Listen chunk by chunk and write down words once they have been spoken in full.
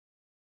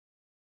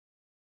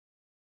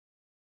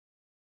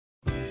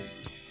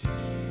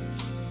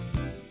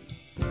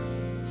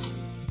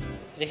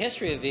The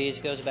history of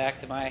these goes back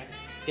to my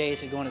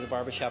days of going to the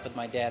barbershop with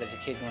my dad as a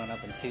kid growing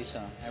up in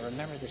Tucson. I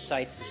remember the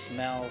sights, the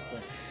smells,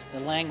 the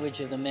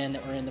language of the men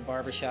that were in the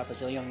barbershop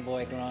as a young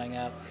boy growing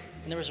up.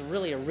 And there was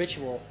really a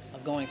ritual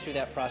of going through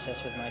that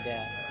process with my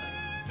dad.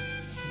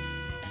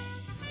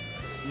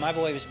 When my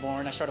boy was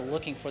born, I started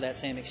looking for that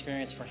same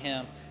experience for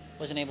him.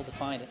 Wasn't able to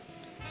find it.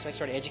 So I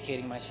started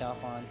educating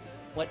myself on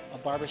what a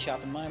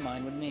barbershop in my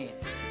mind would mean.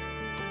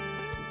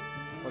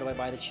 Where do I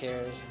buy the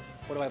chairs?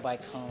 Where do I buy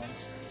combs?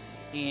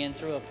 And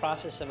through a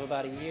process of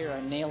about a year,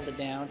 I nailed it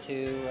down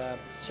to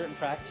certain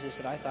practices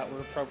that I thought were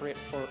appropriate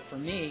for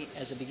me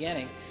as a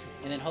beginning,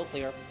 and then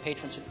hopefully our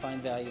patrons would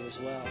find value as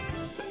well.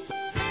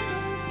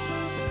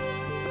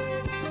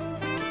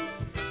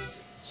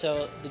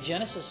 So the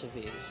genesis of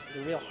these,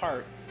 the real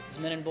heart, is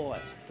men and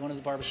boys going to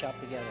the barbershop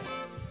together.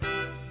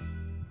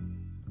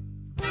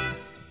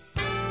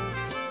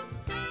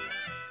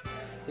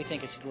 We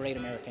think it's a great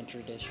American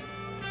tradition.